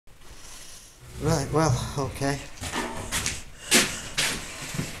Right, well, okay.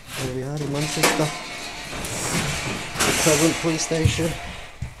 Here we are in Manchester. The Crescent police station.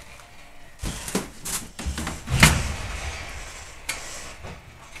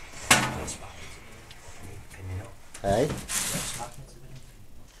 Hey?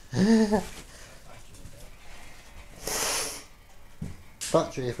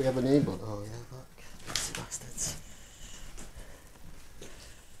 Battery if we ever need one. Oh yeah, look. These bastards.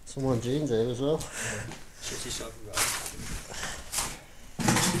 Someone jeans here as well. Shut yourself around.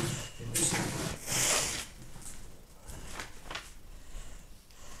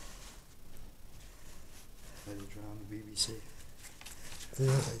 The BBC.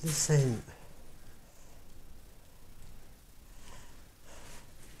 No, it's the same.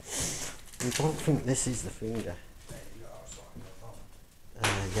 I don't think this is the finger.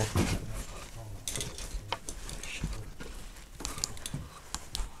 Yeah.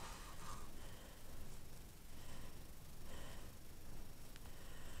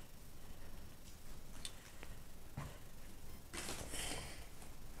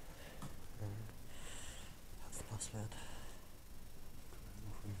 That's the password.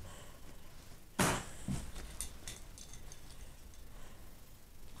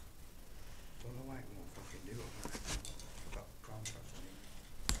 Don't know why it won't fucking do it. I've got contrast on it.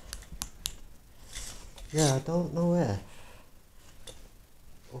 Yeah, I don't know where.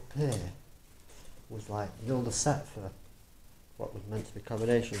 Up here was like, you know, the set for what was meant to be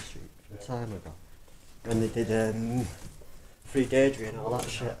Coronation Street from time ago. When they did Free Daydream and all that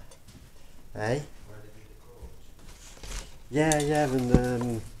shit. Eh? Yeah, yeah,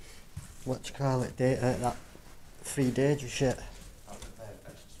 and what you call it, that Free Daydream shit.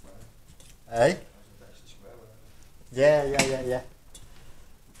 Eh? Yeah, yeah, yeah, yeah.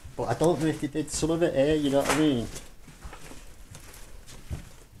 But I don't know if they did some of it here, you know what I mean?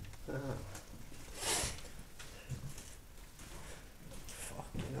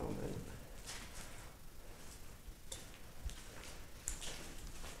 Fucking hell,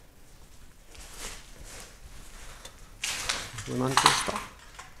 man. Manchester.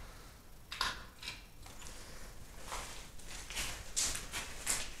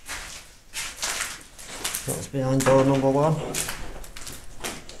 That's behind door number 1.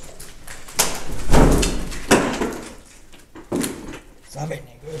 Is that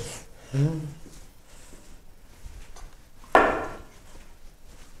any good?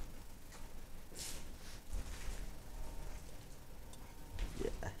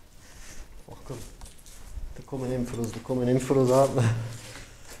 Yeah. Fuck 'em. They're coming in for us, aren't they?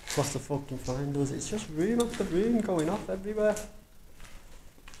 What's the fucking find us? It's just room after room going off everywhere.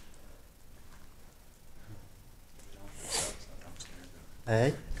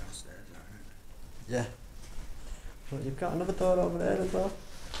 Hey? Yeah. Well, you've got another door over there as well.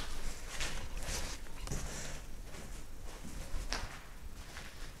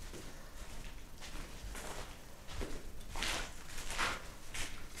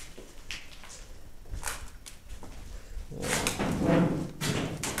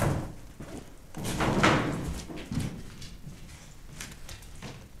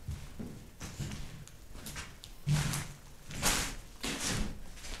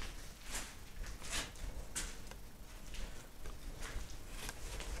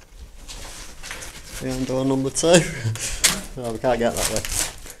 Behind door number 2. Oh, we can't get that way.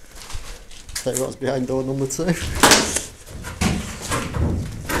 Tell you what's behind door number 2.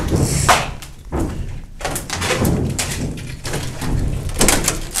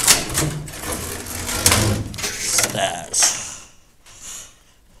 Stairs.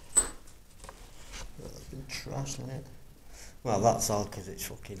 That's been trashed, hasn't it? Well, that's all because it's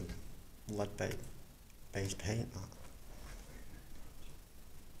fucking lead-based paint, that.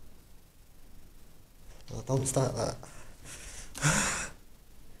 Oh, don't start that.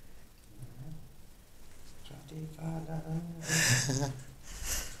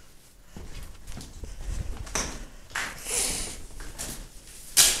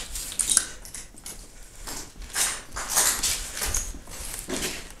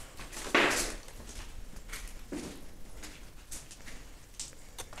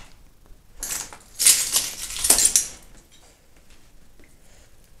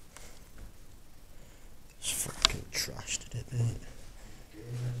 It's fucking trashed, isn't it, mate?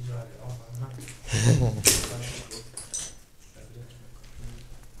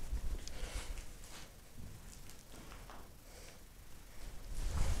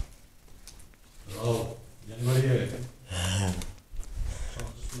 Hello, is anybody here?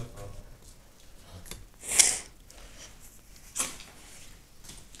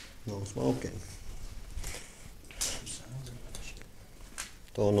 No smoking.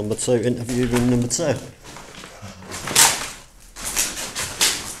 Door number 2, interview room number 2.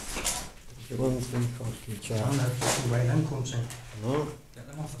 Everyone's been fucking I chat. don't know if the way them comes in. No. Get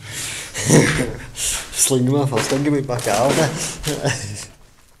them off. Sling them off, I'll sling them back out there. Off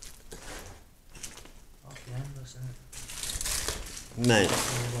the end, isn't it? Mate,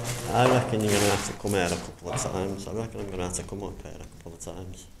 I reckon you're going to have to come here a couple of times. I reckon I'm going to have to come up here a couple of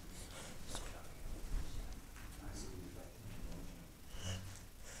times.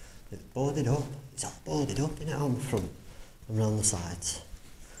 It's boarded up. It's all boarded up, innit, on the front and round the sides.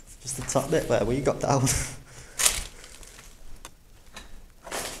 Just the top bit where we got down.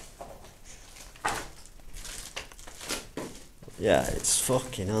 Yeah, it's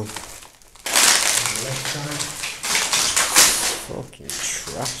fucking hell. Left side. Fucking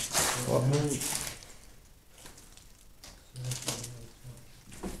trash. Fuck,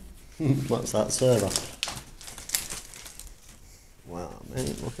 mate. What's that server? Wow,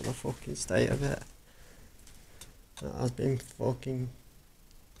 mate, look at the fucking state of it. That has been fucking...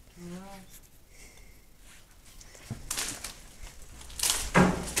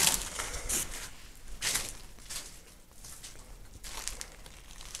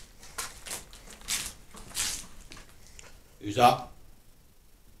 Who's that?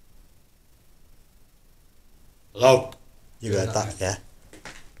 Hello? You heard that, yeah?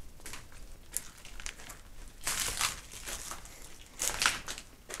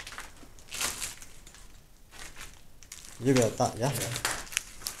 You heard that, yeah?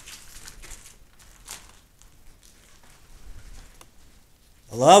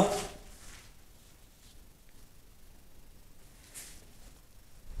 Hello?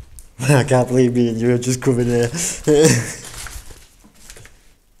 I can't believe me and you are just coming here.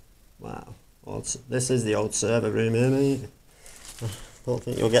 Wow. This is the old server room here, mate. Don't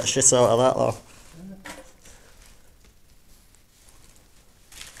think you'll get shit out of that, though.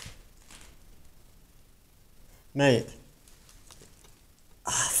 Mate.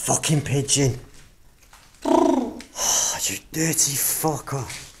 Ah, fucking pigeon. Oh, you dirty fucker.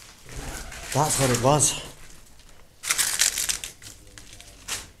 That's what it was.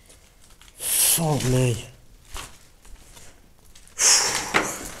 Fuck me.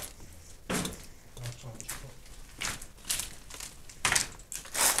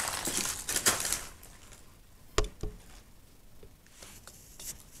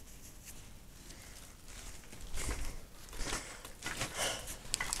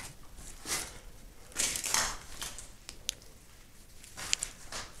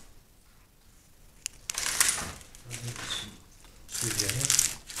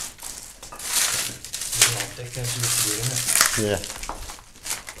 Yeah.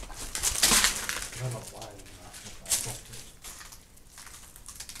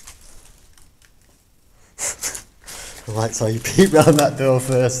 I like how you peep round that door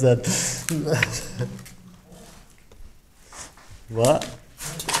first then. What?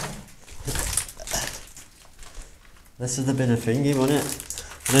 This would have been a thingy, wouldn't it?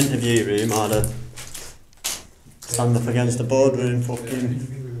 An interview room or a stand up against the boardroom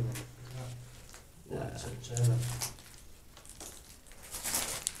fucking...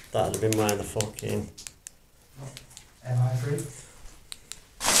 That'd have been where the fucking... MI3.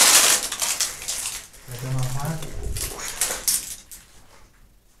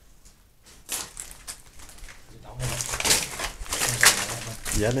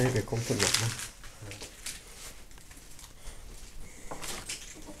 Yeah, mate, we're comfortable now.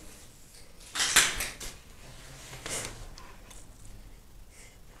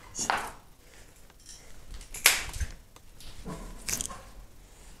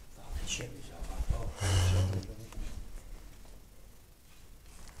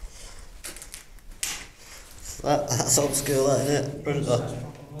 That's old school, that, isn't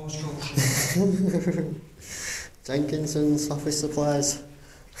it? Jenkinson's office supplies.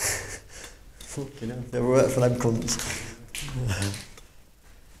 Fucking hell, they work for them cunts.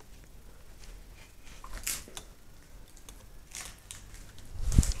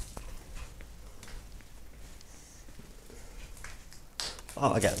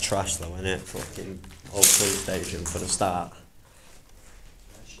 Oh, I get trashed though, innit? Fucking old police station for the start.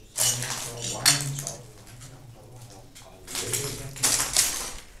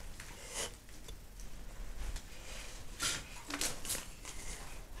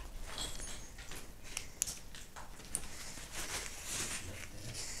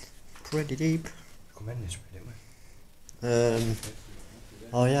 Pretty deep. Come in this way, didn't we?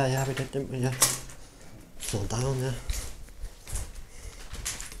 Oh yeah, we did, didn't we? Yeah. It's all down, yeah.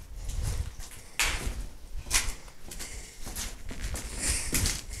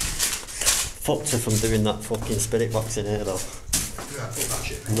 Fucked if I'm doing that fucking spirit box in here though. Yeah. fuck that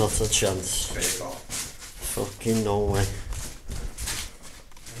shit, mate. Not a chance. Fake off. Fucking no way.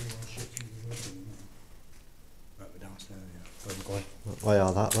 Right, we're downstairs, yeah. Where we going? That way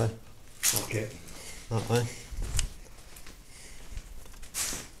or that way? Okay. That way.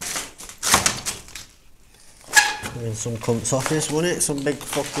 We're in some cunt's office, wasn't it? Some big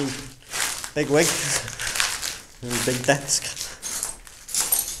fucking big wig and a big desk.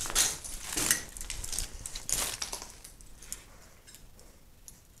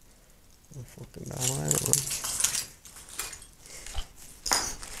 Oh, fucking bad way, that one.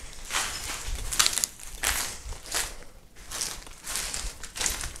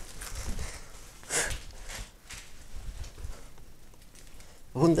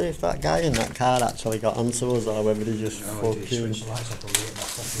 I wonder if that guy in that car actually got onto us or whether he just fucking...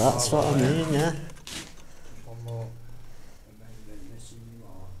 That's what I mean, yeah. One more. And then missing you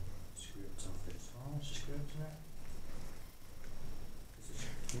are script off this. Oh, what's the script in it?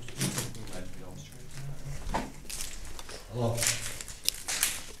 Hello.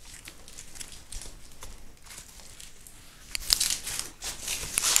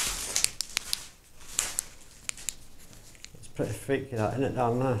 It's pretty freaky that, isn't it,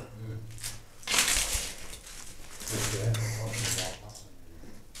 down there?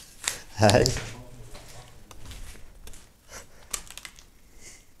 Hey.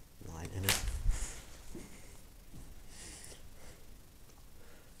 Light in it.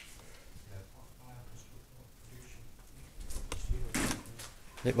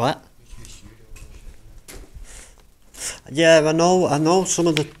 It what? Yeah, I know some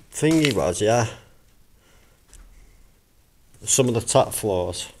of the thingy was, yeah. Some of the top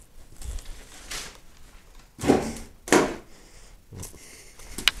floors.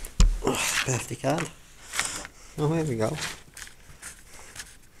 Oh, birthday card. Oh, here we go.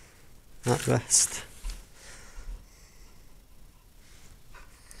 That rest.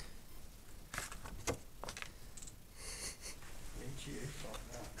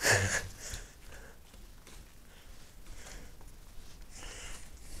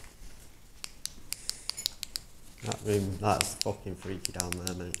 That room, that's fucking freaky down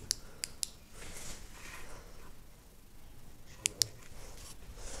there, mate.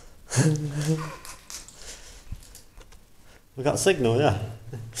 We got a signal, yeah.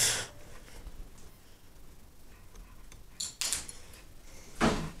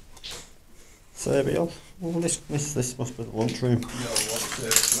 Cereal. Oh, this must be the lunchroom.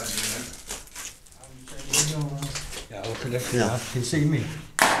 Yeah, look at this. Yeah. Can you see me?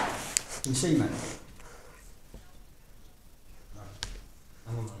 Can you see me?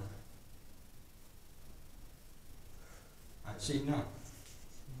 Hang on a minute. Right, see now?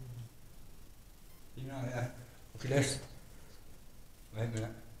 See now, yeah. Look at this. Wait a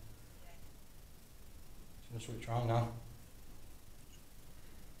minute. Just gonna switch around now.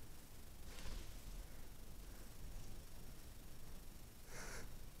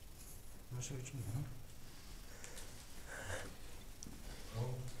 I'm switching now.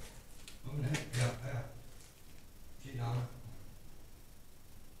 Oh, a minute. Yeah, yeah. See now.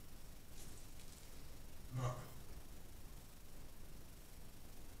 No.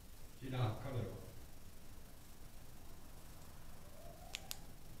 See now, cover it.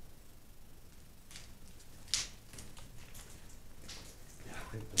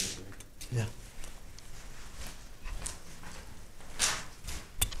 Yeah.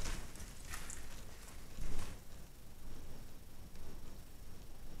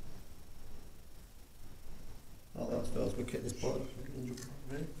 Oh, that feels good. Kick this button.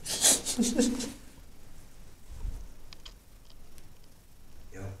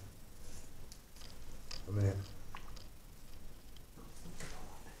 Yeah. A minute.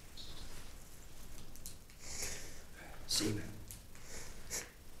 See me.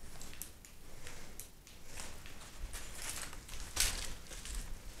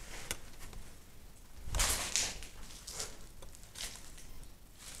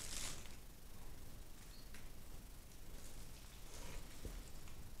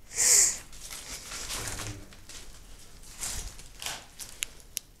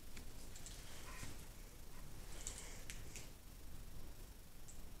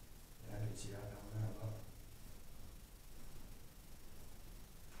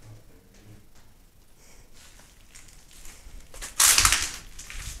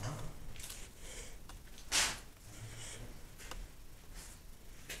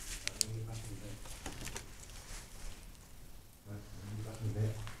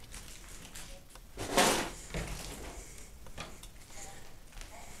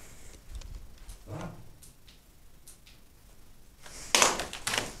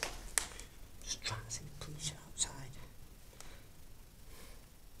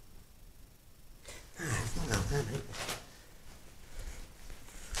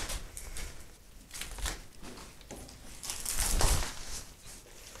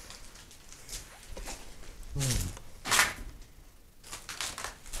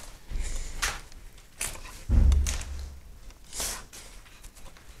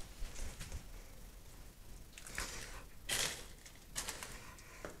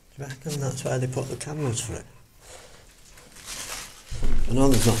 Do you reckon that's where they put the cameras for it? I know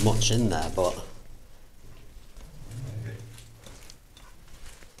there's not much in there, but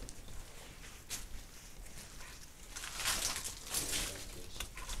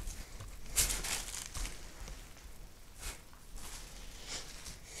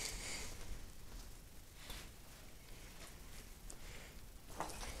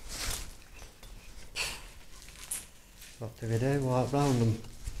what do we do? Walk round them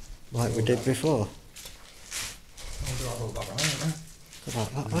like we did before? I'll do that little back right, isn't it? About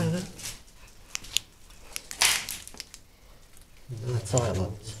that way, innit? The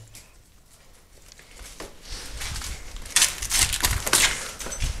toilets.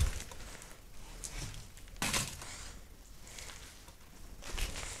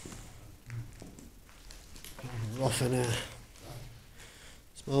 Rough in here.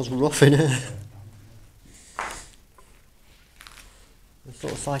 Smells rough in here. It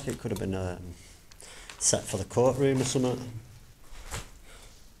looks like it could have been set for the courtroom or something.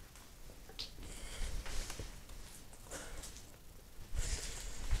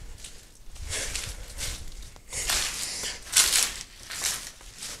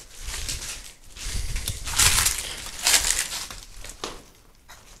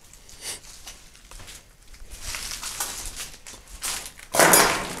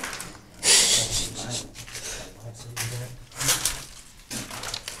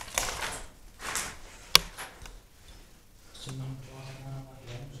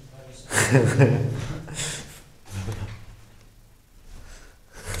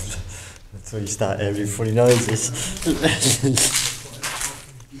 That's when you start hearing funny noises.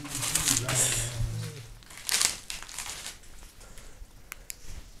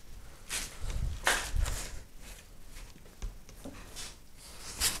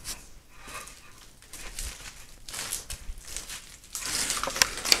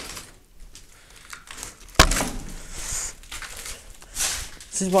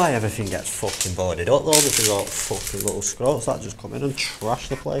 This is why everything gets fucking boarded up though, because all the fucking little scroats that just come in and trash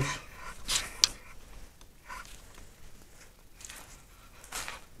the place.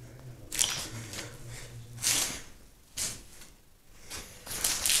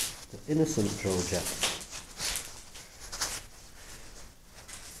 The Innocent Project.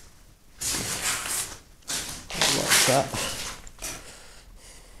 What's that?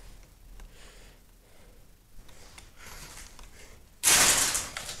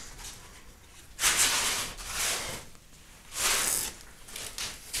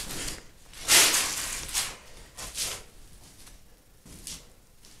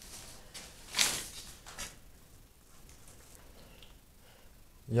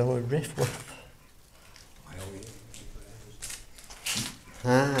 Your riff with.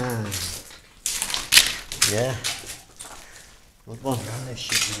 Ah. Yeah. Good one. I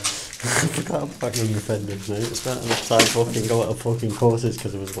forgot about young offenders, mate. I spent enough time fucking going to fucking courses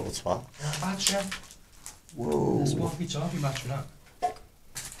because it was a little twat. Not bad, chef. Whoa. There's a walkie-talkie match for that.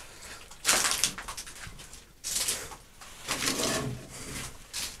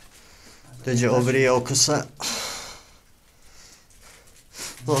 Digital video cassette.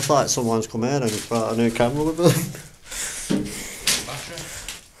 Looks like someone's come in and brought a new camera with them.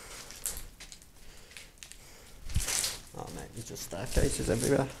 Oh mate, there's just staircases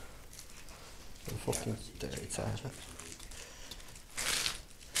everywhere. And fucking dirty toilet.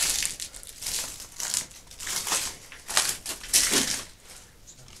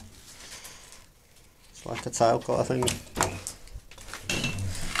 It's like a tile cut, I think.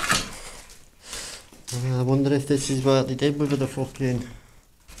 I wonder if this is what they did with the fucking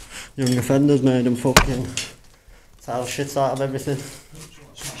young offenders, made them fucking tile shit out of everything.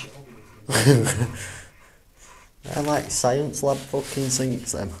 They're like science lab fucking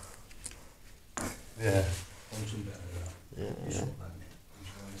sinks, them. Yeah. Yeah.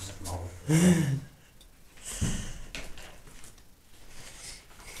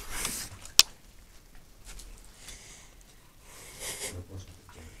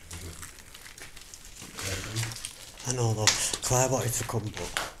 I know though, Claire wanted to come,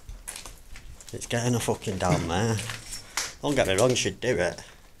 but it's getting her fucking down there. Don't get me wrong, she'd do it,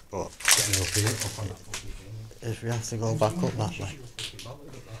 but if we have to go back up that way.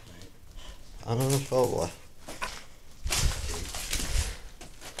 I don't know, probably.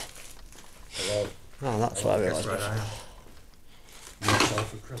 Hello. No, that's why we was right before.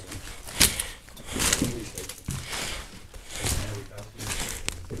 Yourself a crescent.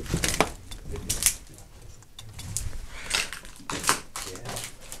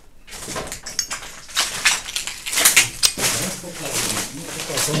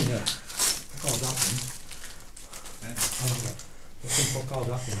 What's the fuck all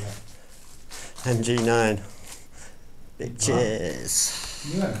that in there? MG9.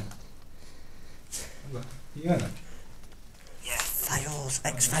 Bitches. You in it? You in it? Yeah, Files,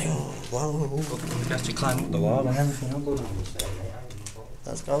 X-File. Whoa. You have to climb up the wall and everything. I'll go down the stairs.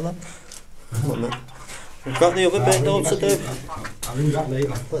 Let's go then. Come on, then. We've got the other bit though to do. I'll ring back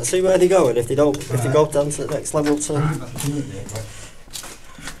later. Let's see where they go, and if they don't, if they go down to the next level too.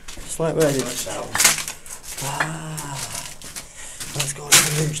 It's like where they. Let's go and have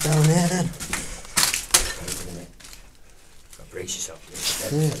a mooch down here then. Brace yourself.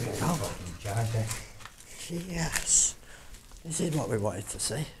 There we go. Yes. This is what we wanted to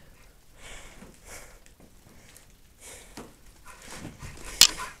see.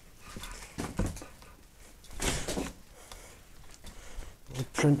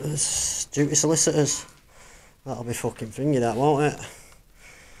 Printers, duty solicitors. That'll be fucking thingy, that, won't it?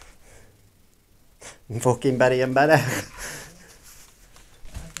 And fucking better and better.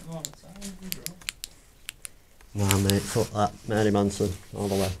 Nah, mate, fuck that. Mary Manson, all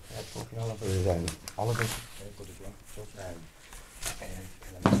the way. Yeah, fucking Oliver is Oliver's very good as well.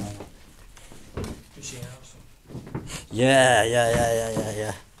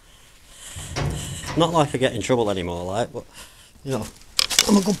 Yeah. Not like I get in trouble anymore, like, but, you know,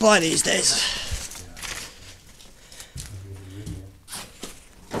 I'm a good boy these days.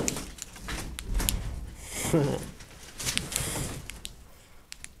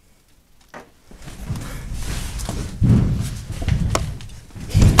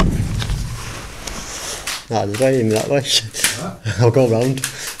 Nah, there's way in that way. I'll go round.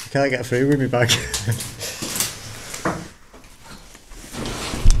 I can't get through with my bag.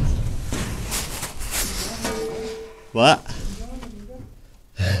 What?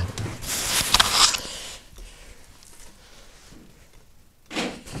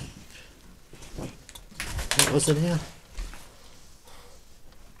 What was in here?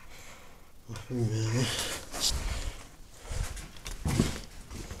 Nothing really.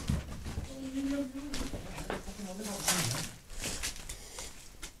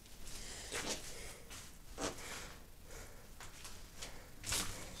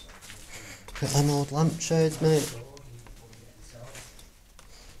 Look at them old lampshades, mate.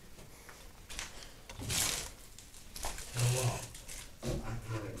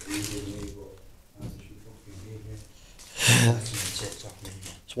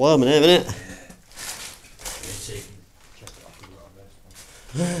 It's warm in here, isn't it?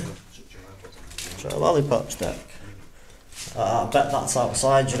 Try a lollipop stick. I bet that's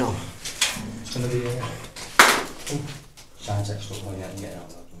outside, you know. It's going to be science extra when you can get out of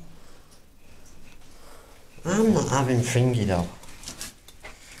that. I'm not having thingy though.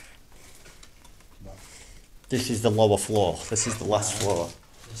 This is the lower floor. This is the last floor.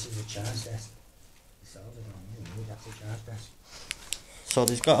 This is the charge desk. That's the charge desk. So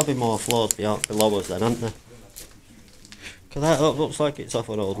there's got to be more floors below us then, aren't there? Because that looks like it's off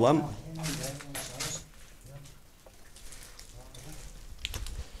an old lamp.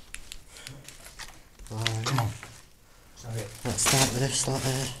 Come on. Sorry. Let's start with this, that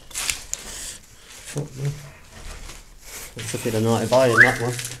there. Fuck me. Looks like a naughty boy in that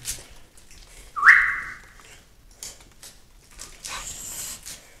one.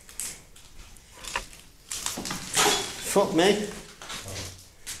 Fuck me.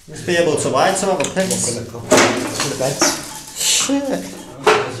 Must be able to hide some of a piss. The beds. Shit.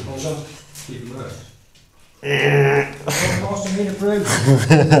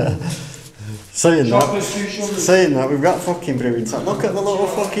 Saying that, we've got fucking brewing time. Look at the little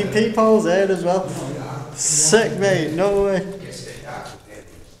fucking peepholes there as well. Sick, mate, no way.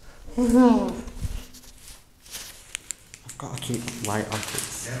 I've got to keep light off.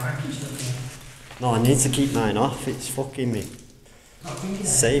 No, I need to keep mine off. It's fucking me.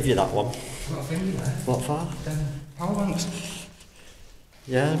 Save you that one. What for? How long?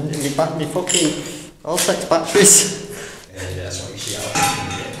 Yeah, me fucking all 6 batteries. Yeah, that's what you see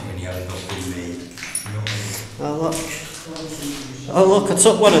when you have got food made. Oh look, I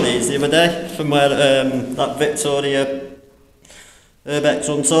took one of these the other day from where that Victoria Urbex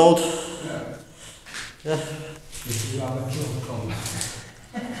Untold. Yeah.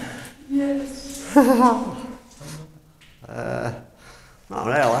 Yes. Not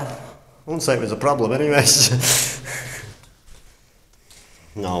really. I wouldn't say it was a problem anyways.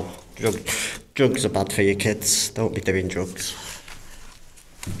 No, drugs are bad for your kids. Don't be doing drugs.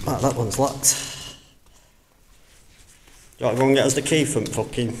 Ah, that one's locked. Do you want to go and get us the key from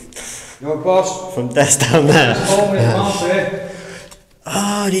fucking... Your boss. From desk down there? Yeah.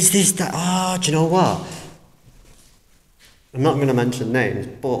 Oh, is this that? Oh, do you know what? I'm not going to mention names,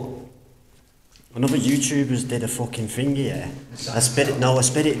 but Another YouTubers did a fucking thingy here. A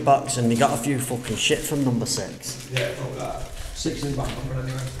spirit box, and they got a few fucking shit from number 6. Yeah, fuck that. 6 in back number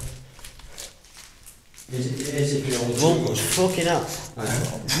anyway. Is it the only Well, fucking hell.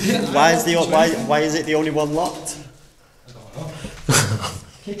 Why is it the only one locked? I don't know.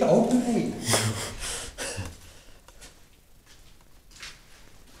 Keep it open, mate.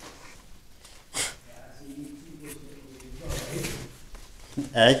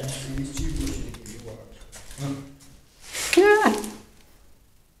 Eh? These two bushes give you work. Yeah.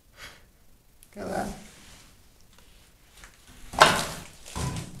 Get that.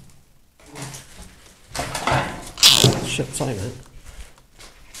 Shit, sorry mate.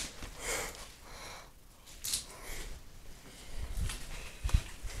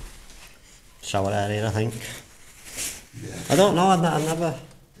 Shower area, I think. Yeah. I don't know, I never...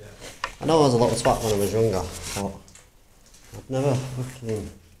 Yeah. I know I was a little spot when I was younger, but I've never fucking...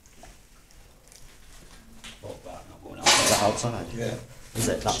 Fuck that, not going out. Is that outside? Yeah. Is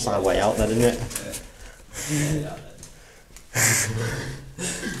it? That's our way out then, isn't it? Yeah.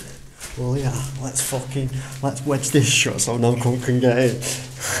 Well yeah, let's wedge this shut so no one can get in.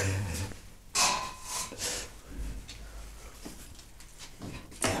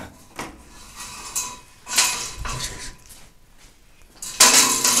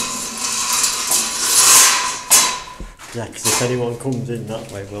 Yeah, because if anyone comes in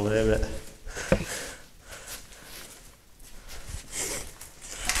that way, we'll hear it.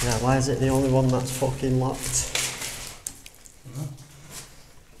 Yeah, why is it the only one that's fucking locked?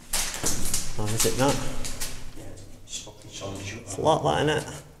 Or is it not? It's fucking solid shut. It's a lot, that,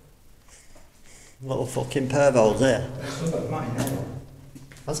 innit? Little fucking pervos there. It's not like mine now.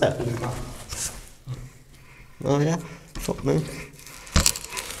 Has it? Oh yeah? Fuck me.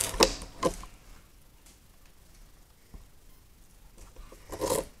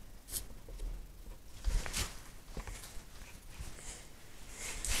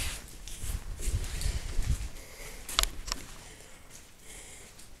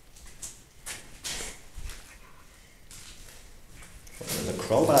 There's a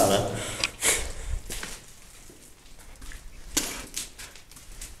crowbar there.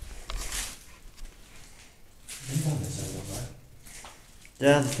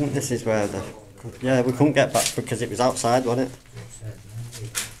 Yeah, I think this is where the... Yeah, we couldn't get back because it was outside, wasn't it?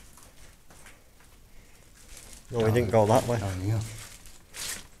 No, we didn't go that way. Down here.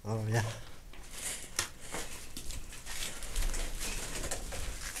 Oh, yeah.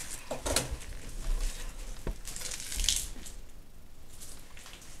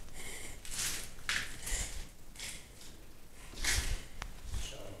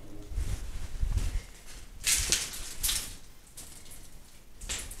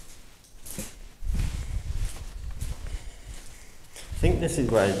 I think this is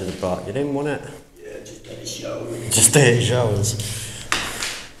where they brought you in, wasn't it? Yeah, just get it showered. Just 30 showers.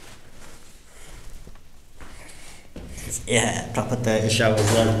 Yeah, proper 30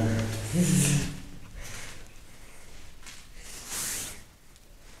 showers then.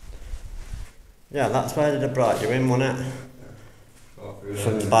 Yeah, that's where they brought you in, wasn't it?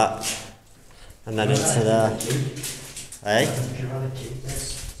 From the back. And then into there. Eh? Would you rather keep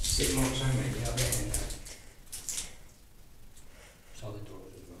this? 6 months on maybe, I'll get in there. Solid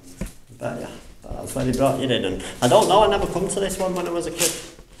doors as well. But yeah, that's where they brought you in. And I don't know, I never come to this one when I was a kid.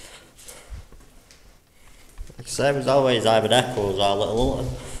 Like I say, it was always either Echoes or Little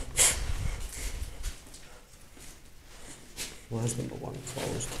Hutton. Where's number 1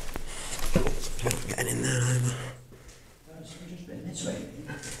 closed? You're not getting in there either. That's just been this way.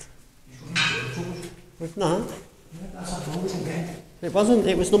 We've not. That's how doors will get. It wasn't,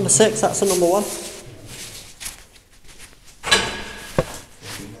 it was number 6, that's the number 1.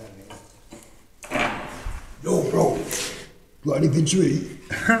 Yo, bro. Got anything to eat?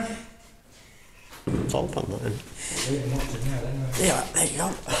 It's open that. Yeah, there you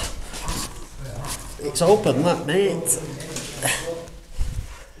go. It's open that, mate.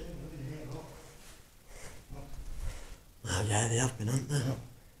 Oh yeah, they have been, haven't they?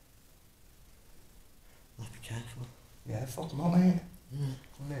 I'll be careful. Yeah, fuck them all, mate.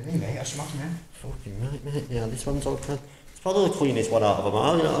 Me, mate, I smack them in. Fucking right, mate. Yeah, this one's open. It's probably the cleanest one out of them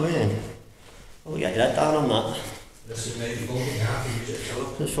all, you know what I mean? I'll get your head down on that. This is maybe fucking happy, use it,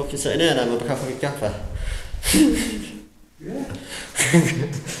 kill it. Just fucking sitting here then with a coffee gaffer. Yeah.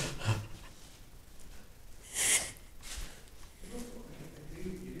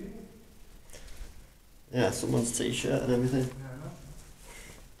 Yeah, someone's t-shirt and everything.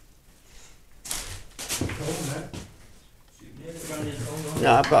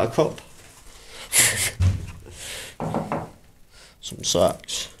 Yeah, I've got a cup. Some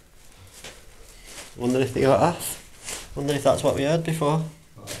socks. Wonder if they got off. Wonder if that's what we heard before.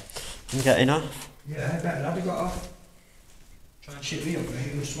 I'm getting off. Yeah, I better have he got off. Try and shit me up,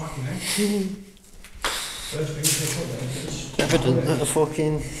 mate. He was smacking me. First thing he put there is... Evident that the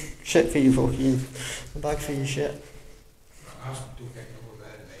fucking shit for you fucking... The bag for your shit. I was still getting over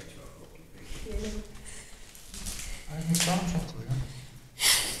there, mate. I can start chocolate, yeah.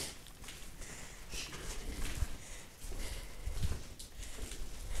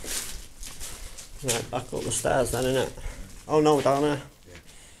 Right, back up the stairs then, innit? Oh no, down there. Yeah,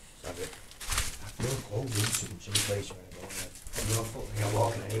 that's it. I feel cold in some place when I go in there. I'm not fucking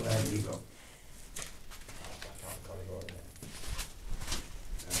walking anywhere you go.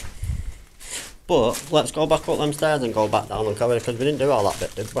 But let's go back up them stairs and go back down the corridor because we didn't do all that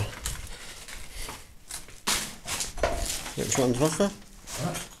bit, did we? Which ones was there?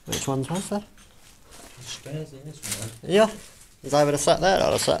 What? Which ones was there? There's stairs in this one. Yeah. Is either a set there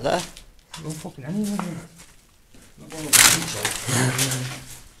or a set there? No fucking anywhere. Not going up the pizza.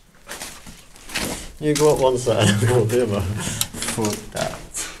 You go up one side and go up the other. Fuck that.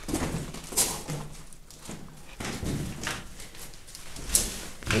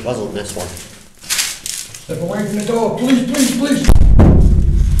 It wasn't this one. Step away from the door, please, please, please.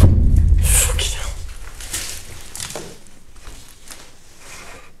 Fucking hell.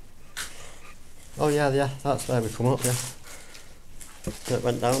 Oh yeah, that's where we come up, yeah. It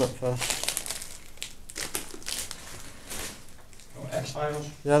went down at first. X-Files.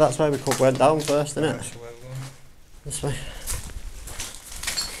 Yeah, that's where we went down first, isn't it? That's where we're going. This way.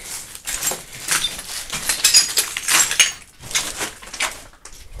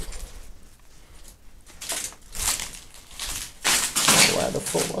 Where the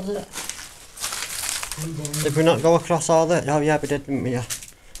fuck was it? Did we not go across all that? Oh yeah, we did, didn't we? Yeah.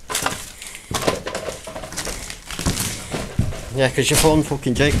 Yeah, because you phoned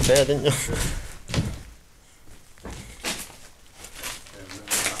fucking Jacob here, didn't you?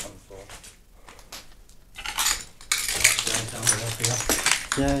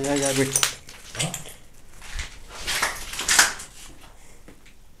 Yeah, we...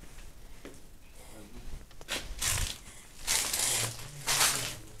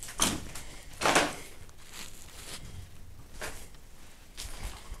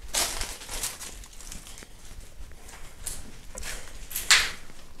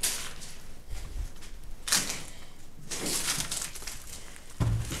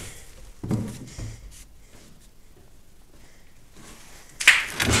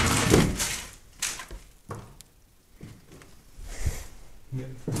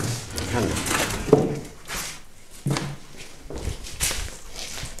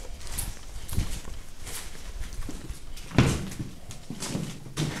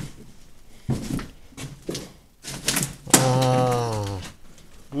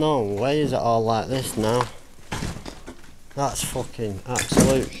 No way is it all like this now. That's fucking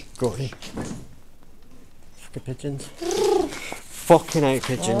absolute gutty. Fucking pigeons. Fucking hate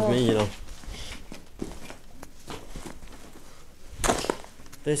pigeons, me, you know.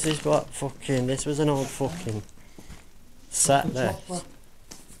 This is what fucking, this was an old fucking set there.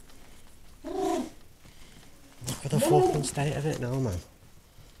 Look at the fucking state of it now, man.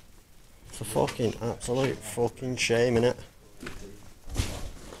 It's a fucking absolute fucking shame, innit?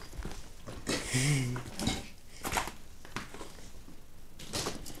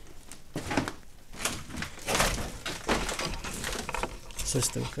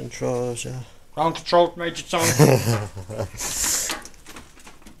 System controls, yeah. Ground control, Major Tom.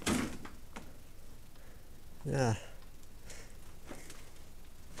 Yeah.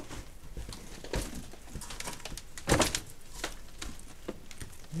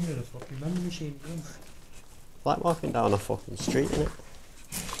 You're a fucking vending machine, bro. Like walking down a fucking street, innit?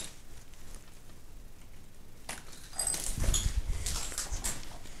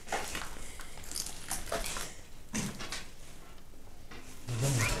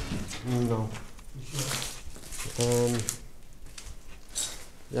 No.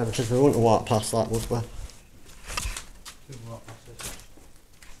 Yeah, because we wouldn't have walked past that, would we?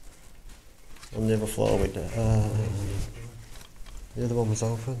 On the other floor we did. The other one was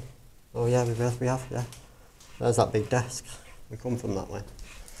open. Oh yeah, we have, yeah. There's that big desk. We come from that way.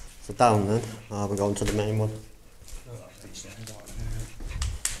 So down then, we're going to the main one.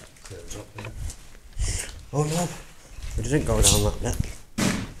 Oh no, we didn't go down that bit.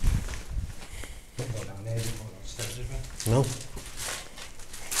 No.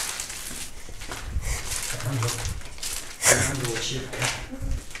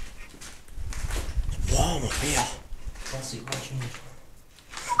 It's warm up here.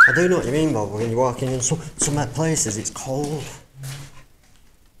 I do know what you mean, Bob, when you're walking in some places it's cold.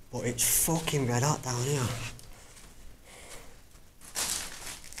 But it's fucking red hot down here.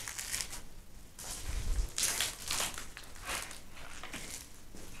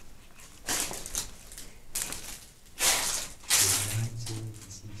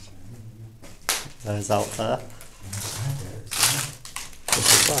 There's out there. This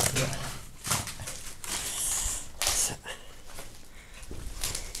is that, yeah.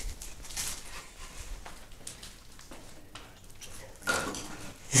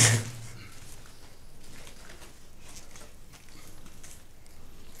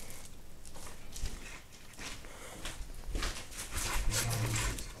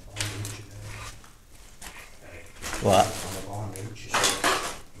 What?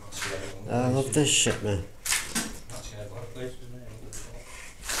 I love this shit, man.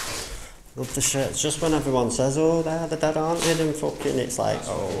 Love the shit. It's just when everyone says, "Oh, they're the dead, aren't they?" And fucking, it's like,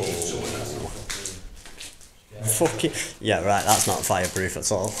 oh, fucking, yeah, right. That's not fireproof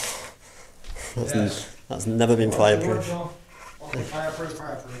at all. That's never been fireproof. Fireproof.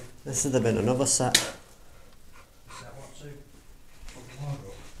 This would have been another set.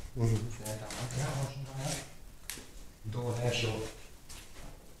 Door there shut.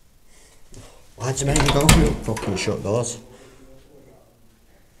 Why'd you make me go through fucking shut doors?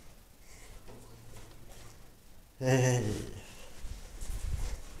 Hey.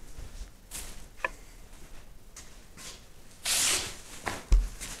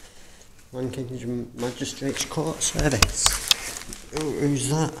 Lincoln Magistrates Court Service. Who's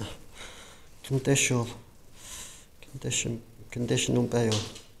that? Conditional bail.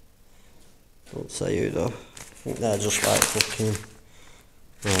 Don't say who though. I think they're just like fucking.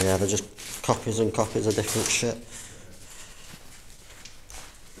 Oh yeah, they're just copies and copies of different shit.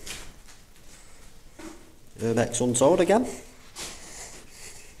 Urbex Untold again.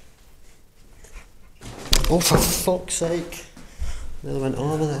 Oh, for fuck's sake. Nearly went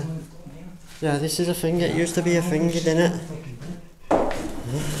over there. Yeah, this is a thing. It used to be a thing, didn't it?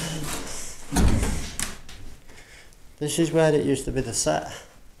 This is where it used to be the set.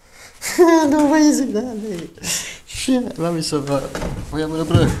 No way is it there, mate. Shit, let me some we having a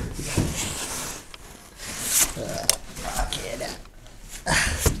brew.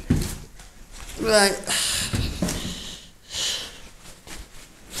 Right.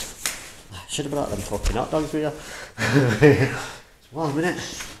 Should have brought them fucking hot dogs with you. It's warm, innit?